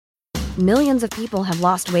Millions of people have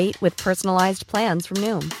lost weight with personalized plans from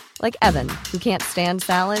Noom. Like Evan, who can't stand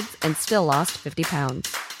salads and still lost 50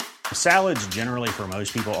 pounds. Salads generally for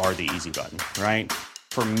most people are the easy button, right?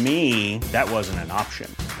 For me, that wasn't an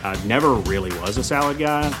option. I never really was a salad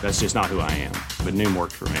guy. That's just not who I am. But Noom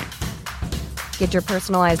worked for me. Get your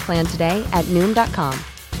personalized plan today at Noom.com.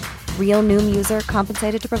 Real Noom user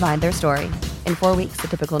compensated to provide their story. In 4 weeks, the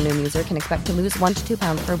typical Noom user can expect to lose 1 to 2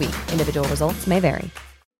 pounds per week. Individual results may vary.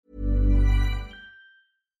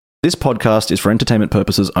 This podcast is for entertainment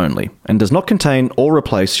purposes only and does not contain or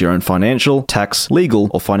replace your own financial, tax, legal,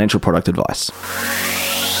 or financial product advice.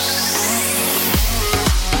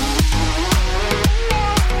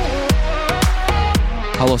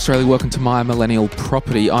 Hello Australia, welcome to My Millennial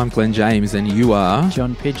Property. I'm Glenn James and you are...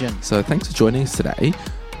 John Pigeon. So thanks for joining us today.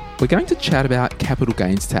 We're going to chat about capital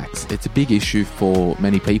gains tax. It's a big issue for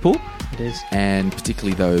many people. It is. And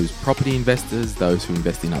particularly those property investors, those who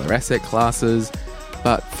invest in other asset classes.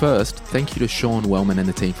 But first, thank you to Sean Wellman and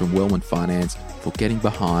the team from Wellman Finance for getting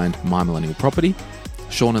behind My Millennial Property.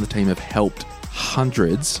 Sean and the team have helped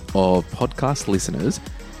hundreds of podcast listeners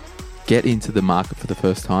get into the market for the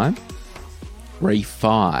first time,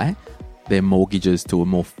 refi their mortgages to a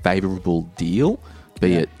more favourable deal,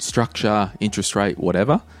 be it structure, interest rate,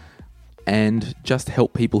 whatever, and just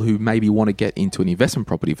help people who maybe want to get into an investment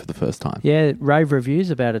property for the first time. Yeah, rave reviews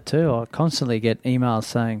about it too. I constantly get emails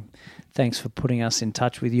saying, thanks for putting us in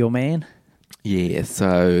touch with your man. Yeah,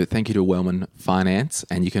 so thank you to Wellman Finance,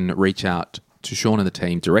 and you can reach out to Sean and the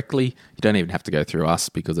team directly. You don't even have to go through us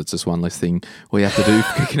because it's just one less thing we have to do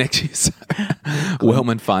to connect you. So,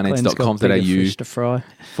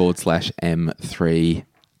 wellmanfinance.com.au/M3.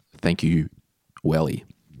 Thank you, Welly.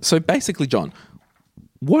 So basically, John,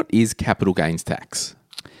 what is capital gains tax?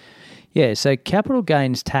 Yeah, so capital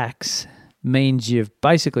gains tax means you've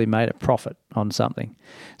basically made a profit on something.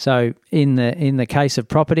 So in the case of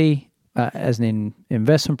property, as an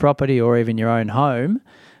investment property or even your own home,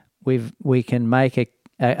 we can make a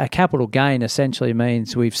capital gain. Essentially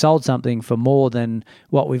means we've sold something for more than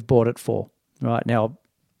what we've bought it for. Right now,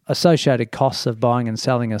 associated costs of buying and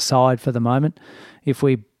selling aside for the moment, if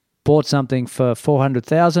we bought something for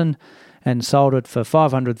 $400,000 and sold it for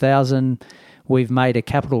 $500,000, we've made a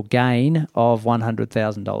capital gain of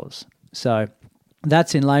 $100,000. So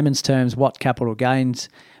that's in layman's terms what capital gains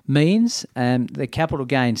means. And the capital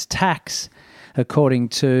gains tax, according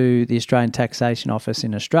to the Australian Taxation Office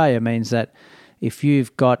in Australia, means that if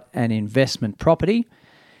you've got an investment property,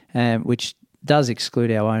 which does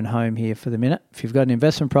exclude our own home here for the minute, if you've got an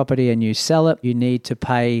investment property and you sell it, you need to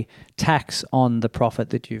pay tax on the profit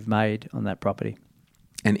that you've made on that property.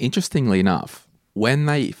 And interestingly enough, when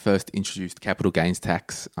they first introduced capital gains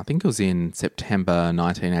tax, I think it was in September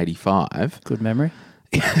 1985. Good memory.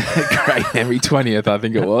 Great memory, 20th, I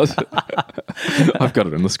think it was. I've got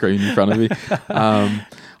it on the screen in front of me.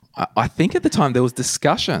 I think at the time there was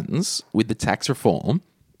discussions with the tax reform,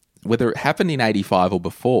 whether it happened in 85 or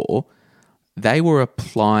before, they were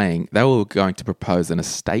going to propose an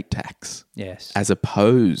estate tax. Yes. As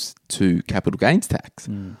opposed to capital gains tax.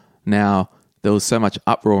 Now, there was so much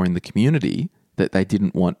uproar in the community that they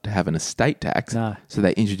didn't want to have an estate tax. No. So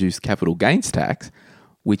they introduced capital gains tax,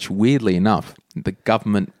 which weirdly enough, the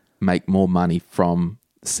government make more money from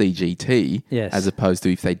CGT as opposed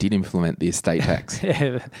to if they did implement the estate tax.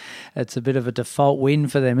 Yeah, it's a bit of a default win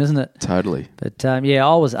for them, isn't it? Totally. But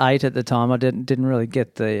I was 8 at the time. I didn't really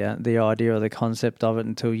get the idea or the concept of it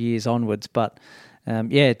until years onwards. But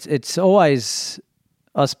it's always,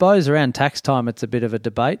 I suppose, around tax time, it's a bit of a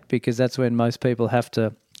debate because that's when most people have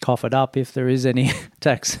to cough it up if there is any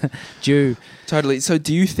tax due. Totally. So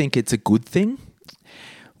do you think it's a good thing?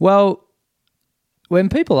 Well, when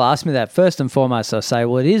people ask me that, first and foremost, I say,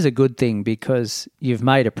 well, it is a good thing because you've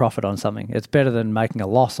made a profit on something. It's better than making a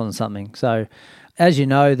loss on something. So as you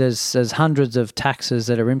know, there's hundreds of taxes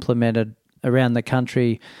that are implemented around the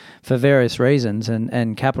country for various reasons,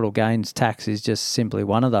 and capital gains tax is just simply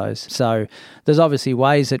one of those. So there's obviously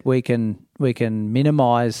ways that we can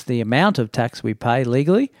minimise the amount of tax we pay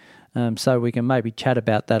legally, so we can maybe chat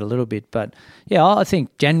about that a little bit. But yeah, I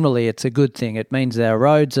think generally it's a good thing. It means our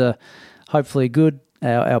roads are hopefully good,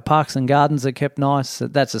 our parks and gardens are kept nice.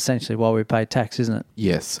 That's essentially why we pay tax, isn't it?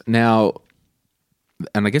 Yes. Now,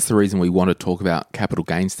 and I guess the reason we want to talk about capital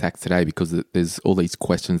gains tax today because there's all these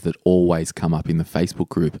questions that always come up in the Facebook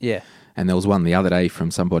group. Yeah. And there was one the other day from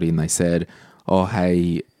somebody and they said, oh,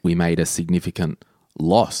 hey, we made a significant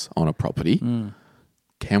loss on a property.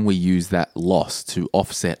 Can we use that loss to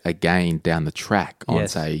offset a gain down the track on,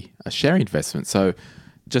 say, a share investment? So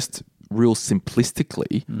just real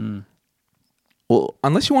simplistically, Well,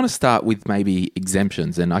 unless you want to start with maybe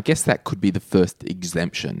exemptions, and I guess that could be the first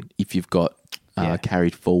exemption if you've got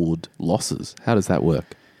carried forward losses. How does that work?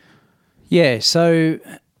 Yeah, so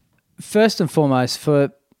first and foremost,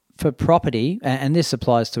 for property, and this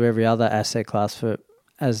applies to every other asset class,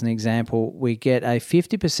 as an example, we get a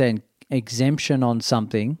 50% exemption on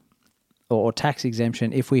something or tax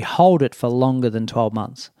exemption if we hold it for longer than 12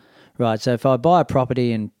 months, right? So if I buy a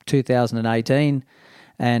property in 2018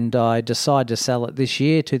 and I decide to sell it this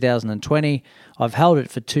year, 2020, I've held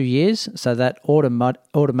it for 2 years, so that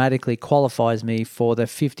automatically qualifies me for the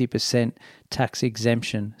 50% tax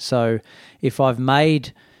exemption. So if I've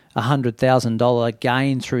made $100,000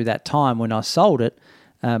 gain through that time when I sold it,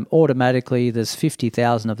 automatically there's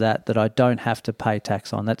 50,000 of that I don't have to pay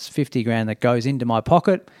tax on. That's 50 grand that goes into my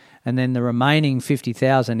pocket, and then the remaining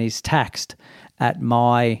 50,000 is taxed at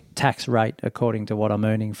my tax rate according to what I'm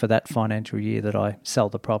earning for that financial year that I sell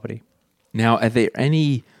the property. Now, are there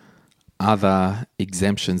any other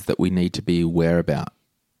exemptions that we need to be aware about?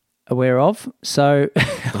 Aware of? So,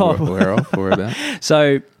 Aware about?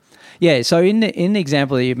 So, yeah. So in the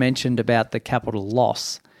example that you mentioned about the capital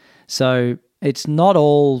loss, so it's not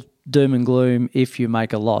all doom and gloom if you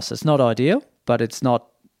make a loss. It's not ideal, but it's not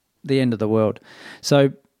the end of the world.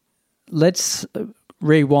 So let's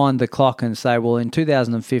rewind the clock and say, well, in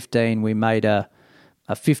 2015 we made a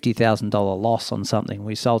 $50,000 loss on something.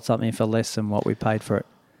 We sold something for less than what we paid for it.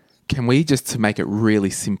 Can we, just to make it really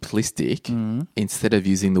simplistic, instead of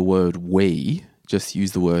using the word we, just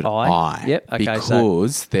use the word I? Yep. Okay.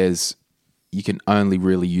 Because you can only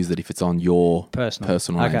really use it if it's on your personal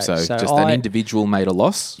name. So just an individual made a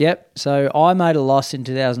loss? Yep. So I made a loss in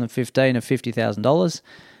 2015 of $50,000.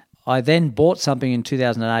 I then bought something in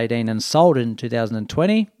 2018 and sold it in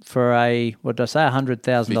 2020 for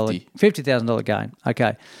 $50,000 gain.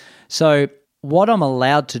 Okay. So what I'm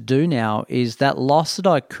allowed to do now is that loss that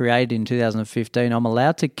I created in 2015, I'm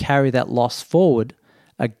allowed to carry that loss forward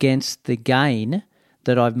against the gain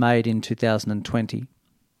that I've made in 2020.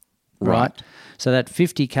 Right. So that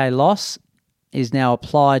 50K loss is now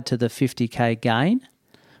applied to the 50K gain,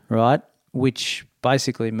 right? Which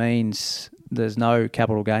basically means there's no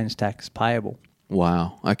capital gains tax payable.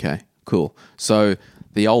 Wow. Okay, cool. So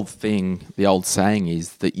the old saying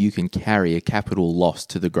is that you can carry a capital loss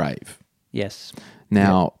to the grave. Yes.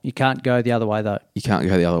 Now, you can't go the other way though. You can't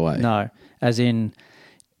go the other way. No, as in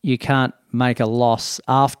you can't make a loss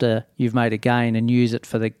after you've made a gain and use it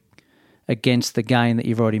against the gain that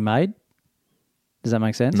you've already made. Does that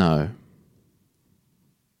make sense? No.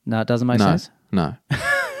 No, it doesn't make sense? No.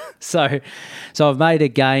 So I've made a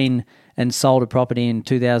gain and sold a property in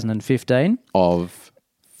 2015. Of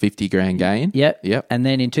 50 grand gain? Yep. And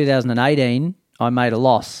then in 2018, I made a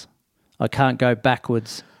loss. I can't go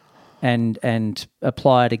backwards and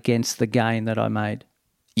apply it against the gain that I made.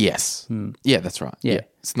 Yes. Yeah, that's right. Yeah.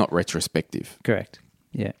 It's not retrospective. Correct.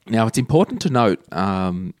 Yeah. Now, it's important to note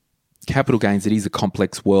capital gains, it is a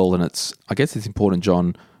complex world, and I guess it's important,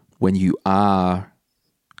 John, when you are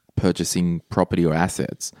purchasing property or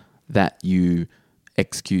assets, that you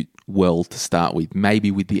execute well to start with, maybe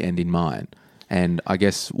with the end in mind. And I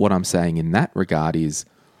guess what I'm saying in that regard is,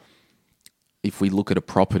 if we look at a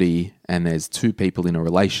property and there's two people in a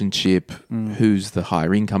relationship, who's the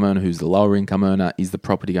higher income earner, who's the lower income earner, is the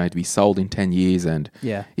property going to be sold in 10 years? And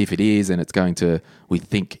if it is, and it's going to, we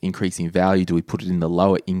think, increase in value, do we put it in the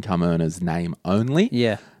lower income earner's name only?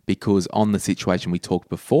 Yeah. Because on the situation we talked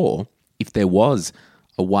before, if there was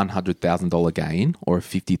a $100,000 gain or a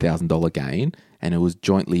 $50,000 gain and it was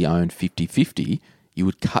jointly owned 50-50, you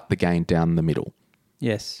would cut the gain down the middle.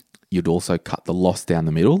 Yes. You'd also cut the loss down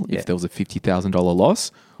the middle if there was a $50,000 loss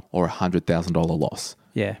or a $100,000 loss.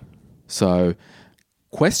 Yeah. So,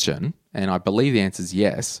 question, and I believe the answer is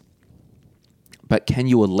yes, but can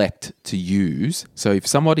you elect to use, so if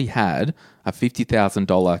somebody had a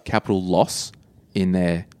 $50,000 capital loss in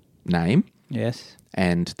their name, yes,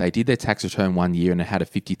 and they did their tax return 1 year and it had a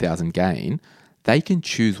 $50,000 gain, they can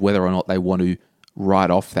choose whether or not they want to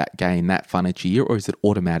write off that gain that financial year, or is it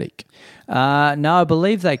automatic? No, I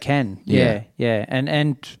believe they can. Yeah.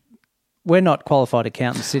 And we're not qualified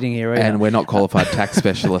accountants sitting here either. And we're not qualified tax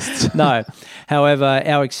specialists. No. However,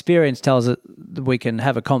 our experience tells us that we can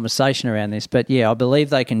have a conversation around this. But I believe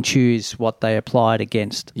they can choose what they apply it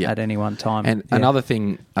against at any one time. And another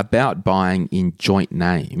thing about buying in joint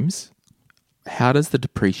names, how does the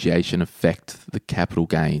depreciation affect the capital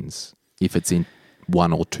gains if it's in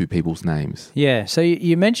one or two people's names? Yeah. So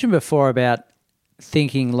you mentioned before about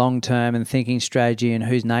thinking long term and thinking strategy and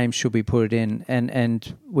whose name should we put it in,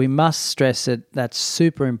 and we must stress that that's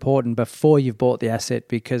super important before you've bought the asset,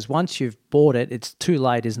 because once you've bought it, it's too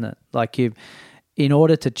late, isn't it? Like in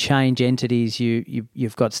order to change entities,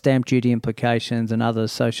 you've got stamp duty implications and other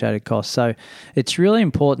associated costs. So it's really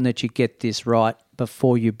important that you get this right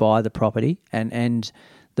before you buy the property. And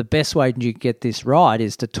the best way you get this right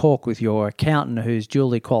is to talk with your accountant who's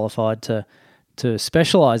duly qualified to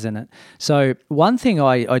specialize in it. So one thing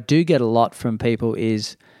I do get a lot from people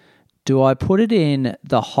is, do I put it in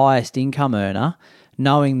the highest income earner,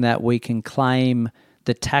 knowing that we can claim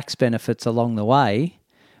the tax benefits along the way,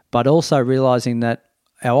 but also realizing that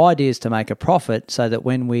our idea is to make a profit so that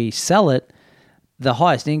when we sell it, the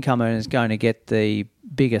highest income earner is going to get the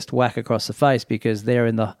biggest whack across the face because they're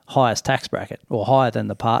in the highest tax bracket or higher than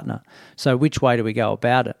the partner. So which way do we go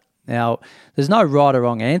about it? Now, there's no right or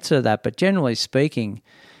wrong answer to that, but generally speaking,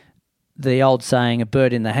 the old saying, a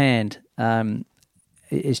bird in the hand,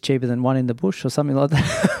 is cheaper than one in the bush or something like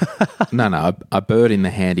that. No, a bird in the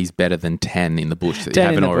hand is better than 10 in the bush that you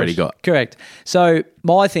haven't already got. Correct. So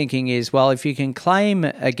my thinking is, well, if you can claim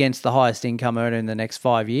against the highest income earner in the next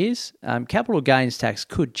 5 years, capital gains tax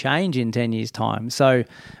could change in 10 years' time. So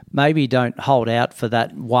maybe don't hold out for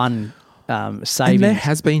that one savings. And there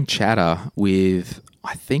has been chatter with,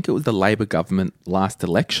 I think it was the Labor government last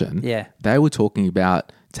election. Yeah. They were talking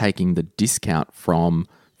about taking the discount from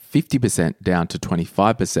 50% down to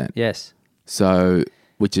 25%. Yes. So,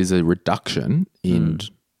 which is a reduction in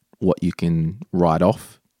what you can write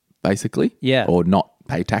off, basically. Yeah. Or not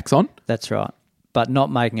pay tax on. That's right. But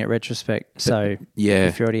not making it retrospect. So yeah.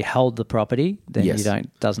 if you already held the property, then Yes.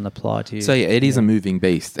 doesn't apply to you. So yeah, it is a moving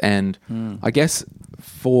beast. And I guess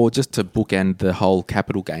for just to bookend the whole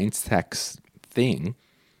capital gains tax thing,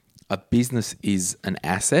 a business is an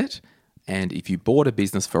asset. And if you bought a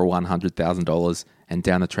business for $100,000 and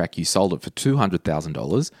down the track you sold it for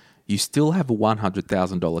 $200,000, you still have a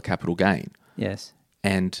 $100,000 capital gain. Yes.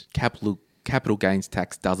 And capital gains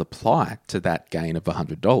tax does apply to that gain of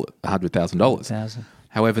 $100,000. 100,000.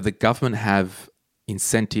 However, the government have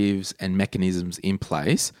incentives and mechanisms in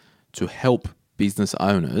place to help business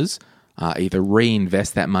owners either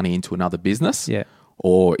reinvest that money into another business, Yeah.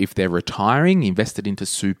 or if they're retiring, invest it into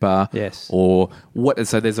super. Yes. Or what?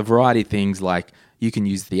 So there's a variety of things like you can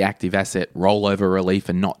use the active asset rollover relief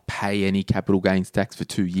and not pay any capital gains tax for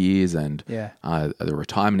 2 years, and the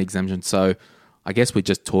retirement exemption. So I guess we're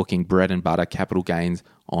just talking bread and butter capital gains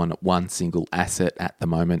on one single asset at the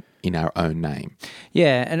moment in our own name.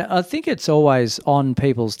 Yeah, and I think it's always on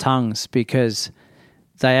people's tongues because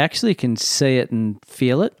they actually can see it and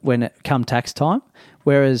feel it when it come tax time.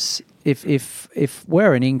 Whereas if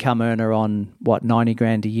we're an income earner on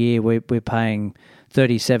 $90,000 a year, we're paying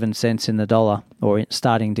 37 cents in the dollar, or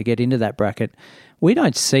starting to get into that bracket. We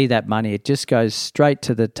don't see that money. It just goes straight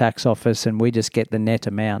to the tax office and we just get the net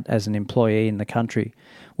amount as an employee in the country.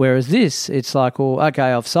 Whereas this, it's like, well,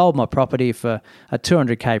 okay, I've sold my property for a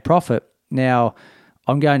 $200K profit. Now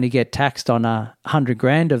I'm going to get taxed on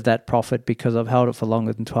 $100,000 of that profit because I've held it for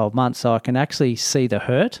longer than 12 months. So I can actually see the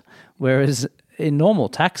hurt. Whereas in normal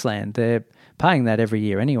tax land, they're paying that every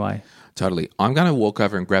year anyway. Totally. I'm going to walk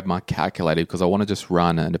over and grab my calculator because I want to just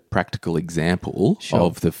run a practical example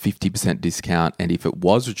of the 50% discount. And if it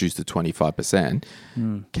was reduced to 25%,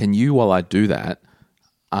 can you, while I do that,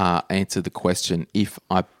 answer the question, if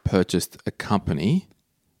I purchased a property,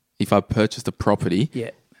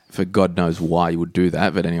 for God knows why you would do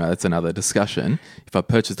that, but anyway, that's another discussion. If I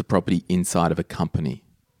purchased a property inside of a company.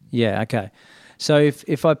 Yeah, okay. So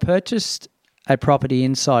if I purchased a property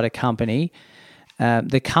inside a company,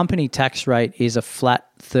 the company tax rate is a flat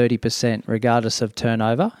 30% regardless of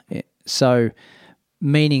turnover. So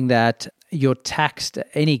meaning that you're taxed,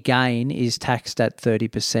 any gain is taxed at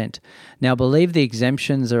 30%. Now, I believe the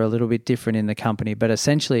exemptions are a little bit different in the company, but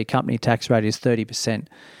essentially a company tax rate is 30%.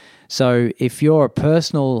 So if you're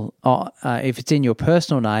if it's in your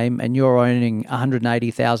personal name and you're earning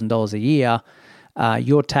 $180,000 a year,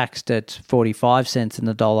 you're taxed at 45 cents in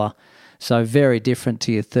the dollar. So very different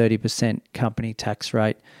to your 30% company tax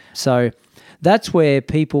rate. So that's where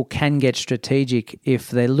people can get strategic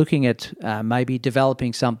if they're looking at maybe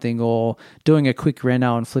developing something or doing a quick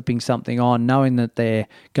reno and flipping something on, knowing that they're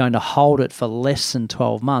going to hold it for less than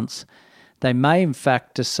 12 months. They may in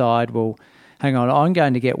fact decide, well, hang on, I'm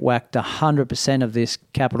going to get whacked 100% of this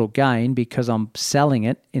capital gain because I'm selling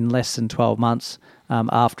it in less than 12 months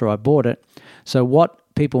after I bought it. So what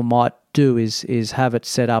people might do is have it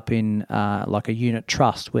set up in like a unit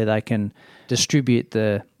trust where they can distribute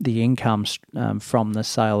the income from the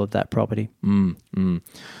sale of that property.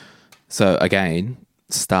 So again,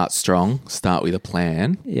 start strong, start with a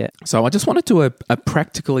plan. Yeah. So I just want to do a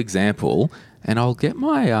practical example, and I'll get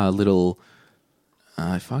my little,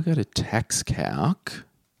 if I go to tax calc,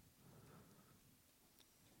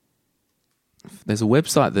 there's a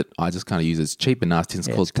website that I just kind of use. It's cheap and nasty. It's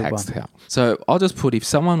called it's a good Tax one. Cow. So I'll just put, if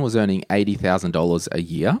someone was earning $80,000 a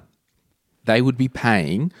year, they would be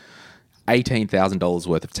paying $18,000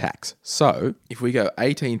 worth of tax. So if we go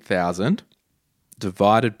 18,000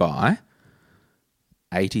 divided by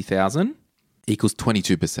 80,000 equals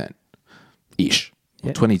 22% ish,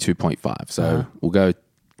 or 22.5. So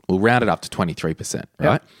we'll round it up to 23%,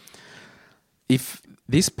 right? If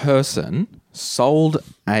this person sold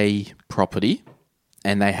a property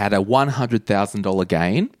and they had a $100,000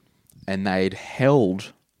 gain and they'd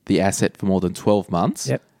held the asset for more than 12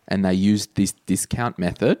 months and they used this discount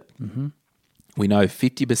method, we know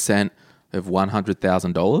 50% of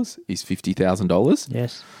 $100,000 is $50,000.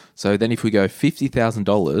 Yes. So then if we go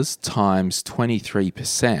 $50,000 times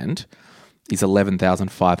 23% is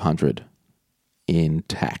 $11,500 in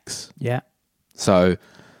tax. Yeah. So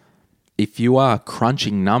if you are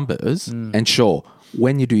crunching numbers, and sure,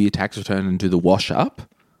 when you do your tax return and do the wash up,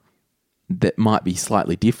 that might be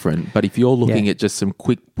slightly different. But if you're looking at just some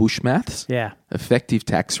quick bush maths, effective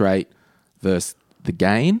tax rate versus the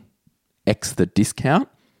gain, X the discount,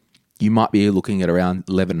 you might be looking at around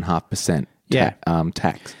 11.5%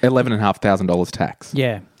 tax, $11,500 tax.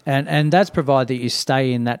 Yeah. And that's provided that you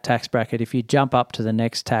stay in that tax bracket. If you jump up to the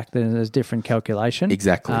next tax, then there's a different calculation.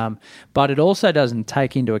 Exactly. But it also doesn't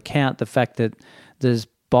take into account the fact that there's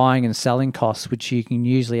buying and selling costs, which you can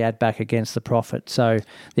usually add back against the profit. So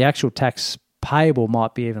the actual tax payable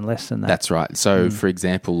might be even less than that. That's right. So, for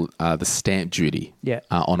example, the stamp duty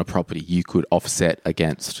on a property, you could offset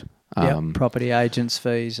against property agents'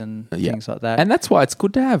 fees and things like that. And that's why it's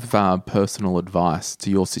good to have personal advice to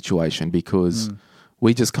your situation, because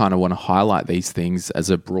we just kind of want to highlight these things as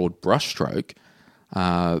a broad brushstroke.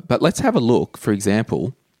 But let's have a look. For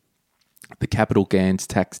example, the capital gains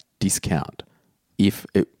tax discount, if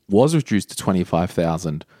it was reduced to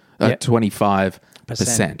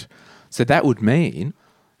 25%. So that would mean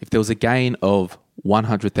if there was a gain of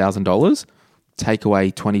 $100,000, take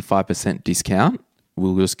away 25% discount,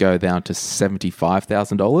 we'll just go down to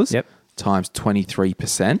 $75,000 times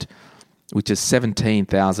 23%, which is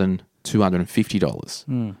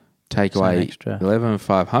 $17,250. Take away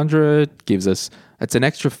 $11,500 gives us, it's an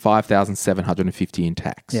extra $5,750 in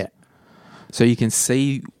tax. Yeah. So you can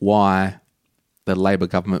see why the Labor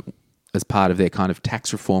government, as part of their kind of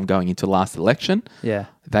tax reform going into last election,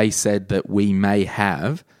 they said that we may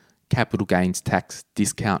have capital gains tax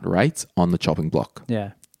discount rates on the chopping block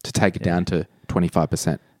to take it down to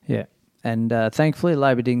 25%. Yeah. And thankfully,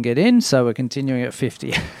 Labor didn't get in, so we're continuing at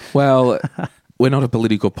 50. Well, we're not a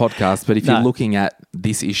political podcast, but if you're looking at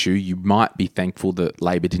this issue, you might be thankful that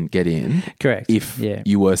Labor didn't get in. Correct. If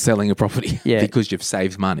you were selling a property because you've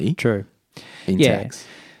saved money in tax.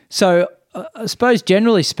 So I suppose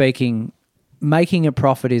generally speaking, making a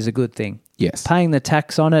profit is a good thing. Yes. Paying the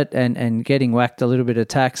tax on it and getting whacked a little bit of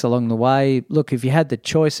tax along the way. Look, if you had the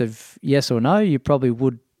choice of yes or no, you probably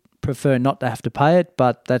would prefer not to have to pay it,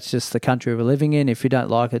 but that's just the country we're living in. If you don't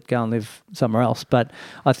like it, go and live somewhere else. But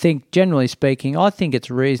I think generally speaking, I think it's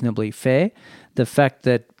reasonably fair. The fact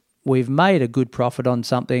that we've made a good profit on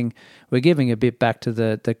something, we're giving a bit back to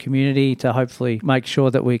the community to hopefully make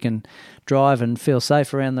sure that we can drive and feel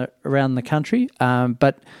safe around the country.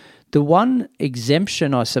 But the one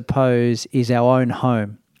exemption, I suppose, is our own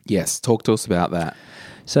home. Yes, talk to us about that.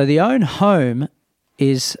 So the own home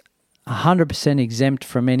is 100% exempt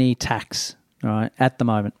from any tax, right, at the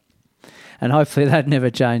moment. And hopefully that never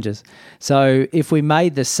changes. So if we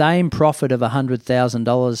made the same profit of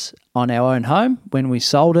 $100,000 on our own home when we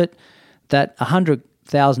sold it, that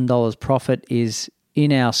 $100,000 profit is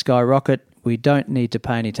in our skyrocket. We don't need to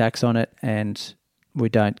pay any tax on it, and we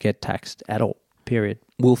don't get taxed at all, period.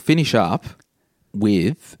 We'll finish up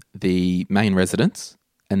with the main residence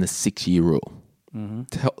and the 6-year rule.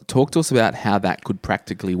 Talk to us about how that could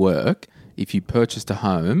practically work if you purchased a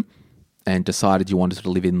home and decided you wanted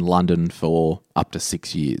to live in London for up to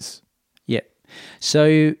 6 years. Yeah.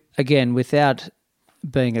 So again, without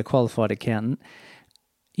being a qualified accountant,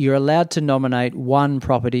 you're allowed to nominate one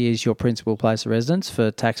property as your principal place of residence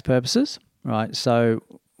for tax purposes, right? So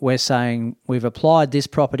we're saying we've applied this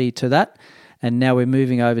property to that, and now we're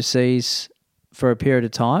moving overseas for a period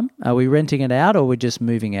of time. Are we renting it out, or we're just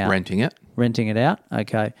moving out? Renting it. Renting it out.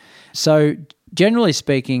 Okay. So generally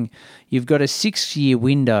speaking, you've got a 6-year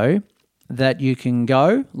window that you can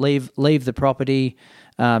go, leave the property,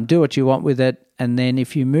 do what you want with it, and then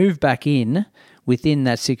if you move back in within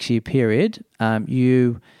that 6-year period,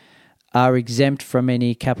 you are exempt from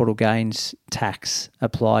any capital gains tax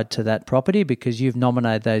applied to that property because you've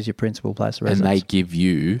nominated that as your principal place of residence. And they give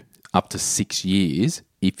you up to 6 years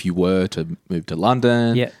if you were to move to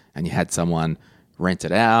London, and you had someone rent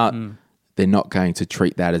it out, they're not going to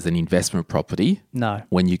treat that as an investment property. No.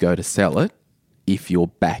 When you go to sell it, if you're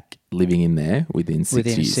back living in there within 6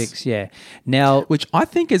 years. Within 6, yeah. Now, Which I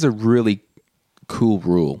think is a really cool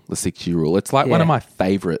rule, the 6-year rule. It's like one Yeah. of my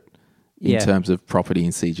favourite in Yeah. terms of property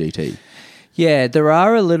in CGT. yeah, there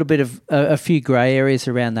are a little bit of a few grey areas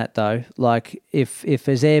around that though. Like if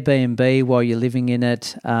there's Airbnb while you're living in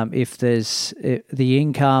it, if there's the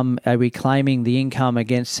income, are we claiming the income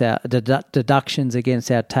against our deductions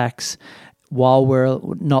against our tax while we're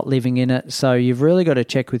not living in it? So you've really got to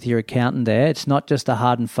check with your accountant there. It's not just a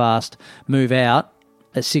hard and fast move out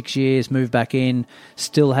at 6 years, move back in,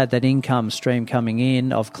 still had that income stream coming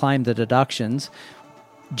in. I've claimed the deductions.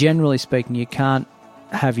 Generally speaking, you can't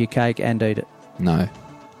have your cake and eat it. No,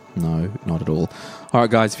 not at all. All right,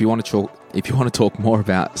 guys, if you want to talk more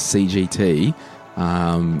about CGT,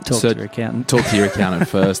 Talk to your accountant. Talk to your accountant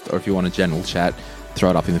first, or if you want a general chat, throw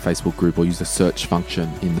it up in the Facebook group or use the search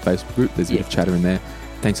function in the Facebook group. There's a bit of chatter in there.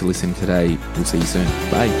 Thanks for listening today. We'll see you soon.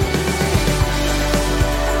 Bye.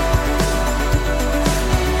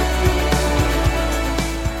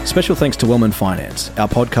 Special thanks to Wellman Finance, our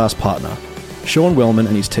podcast partner. Sean Wellman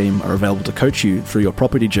and his team are available to coach you through your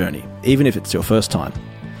property journey, even if it's your first time.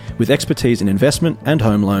 With expertise in investment and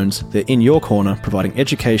home loans, they're in your corner providing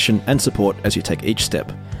education and support as you take each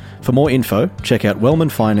step. For more info, check out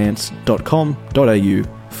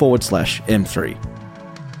wellmanfinance.com.au/M3.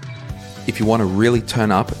 If you want to really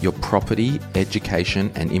turn up your property,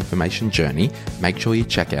 education and information journey, make sure you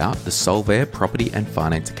check out the Solvair Property and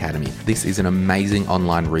Finance Academy. This is an amazing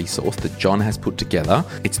online resource that John has put together.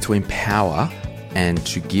 It's to empower and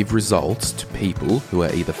to give results to people who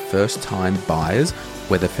are either first-time buyers,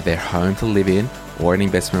 whether for their home to live in or an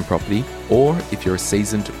investment property, or if you're a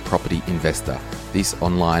seasoned property investor. This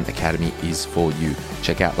online academy is for you.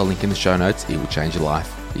 Check out the link in the show notes. It will change your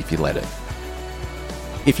life if you let it.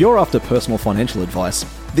 If you're after personal financial advice,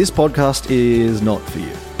 this podcast is not for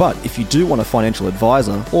you. But if you do want a financial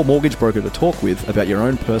advisor or mortgage broker to talk with about your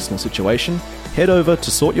own personal situation, head over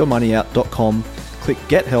to sortyourmoneyout.com, click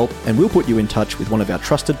Get Help, and we'll put you in touch with one of our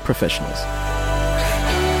trusted professionals.